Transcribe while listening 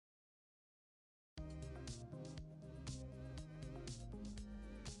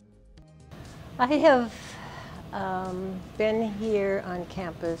I have been here on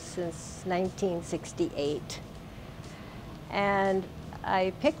campus since 1968, and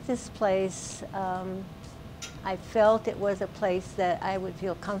I picked this place. I felt it was a place that I would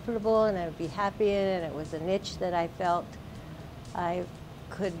feel comfortable and I would be happy in, and it was a niche that I felt I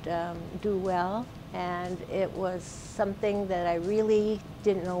could do well, and it was something that I really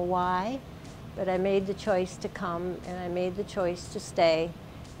didn't know why, but I made the choice to come and I made the choice to stay.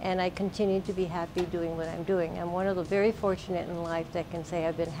 And I continue to be happy doing what I'm doing. I'm one of the very fortunate in life that can say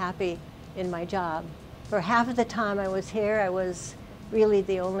I've been happy in my job. For half of the time I was here, I was really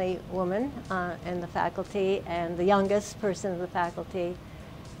the only woman in the faculty and the youngest person in the faculty.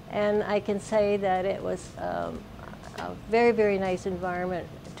 And I can say that it was a very, very nice environment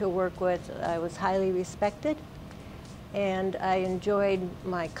to work with. I was highly respected, and I enjoyed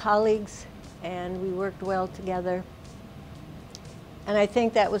my colleagues, and we worked well together. And I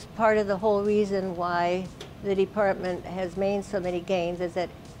think that was part of the whole reason why the department has made so many gains, is that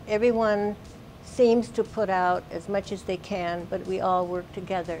everyone seems to put out as much as they can, but we all work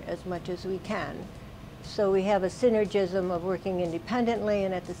together as much as we can. So we have a synergism of working independently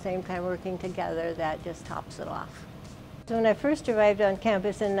and at the same time working together that just tops it off. So when I first arrived on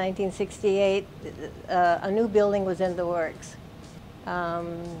campus in 1968, a new building was in the works.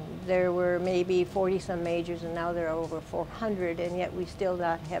 There were maybe 40-some majors, and now there are over 400, and yet we still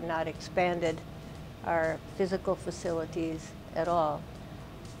have not expanded our physical facilities at all.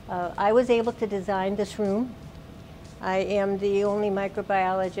 I was able to design this room. I am the only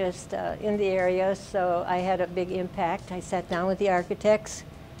microbiologist in the area, so I had a big impact. I sat down with the architects,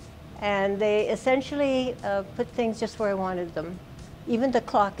 and they essentially put things just where I wanted them. Even the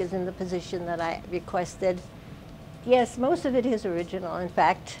clock is in the position that I requested. Yes, most of it is original. In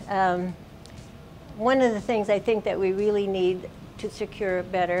fact, one of the things I think that we really need to secure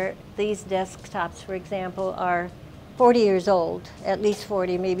better, these desktops, for example, are 40 years old, at least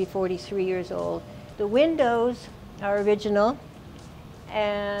 40, maybe 43 years old. The windows are original,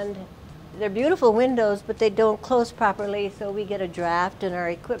 and they're beautiful windows, but they don't close properly, so we get a draft, and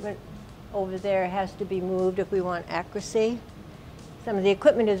our equipment over there has to be moved if we want accuracy. Some of the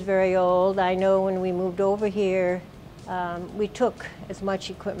equipment is very old. I know when we moved over here, we took as much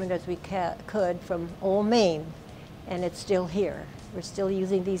equipment as we could from old Maine, and it's still here. We're still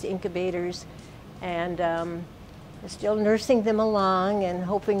using these incubators, and we're still nursing them along and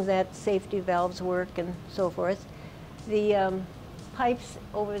hoping that safety valves work and so forth. The pipes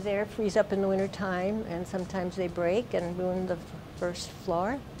over there freeze up in the wintertime, and sometimes they break and ruin the first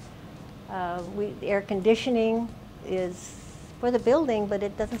floor. The air conditioning is for the building, but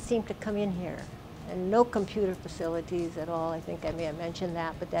it doesn't seem to come in here. And no computer facilities at all. I think I may have mentioned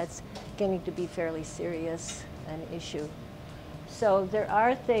that, but that's getting to be fairly serious an issue. So there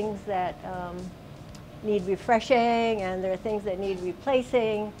are things that need refreshing, and there are things that need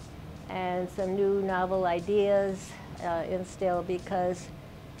replacing, and some new novel ideas instilled, because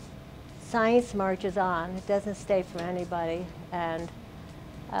science marches on. It doesn't stay for anybody. And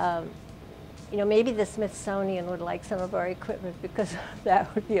you know, maybe the Smithsonian would like some of our equipment, because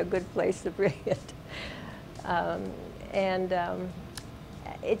that would be a good place to bring it.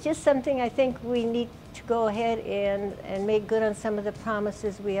 It's just something I think we need to go ahead and make good on some of the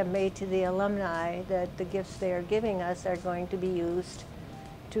promises we have made to the alumni, that the gifts they are giving us are going to be used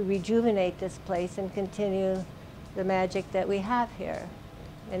to rejuvenate this place and continue the magic that we have here.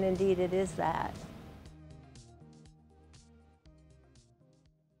 And indeed it is that.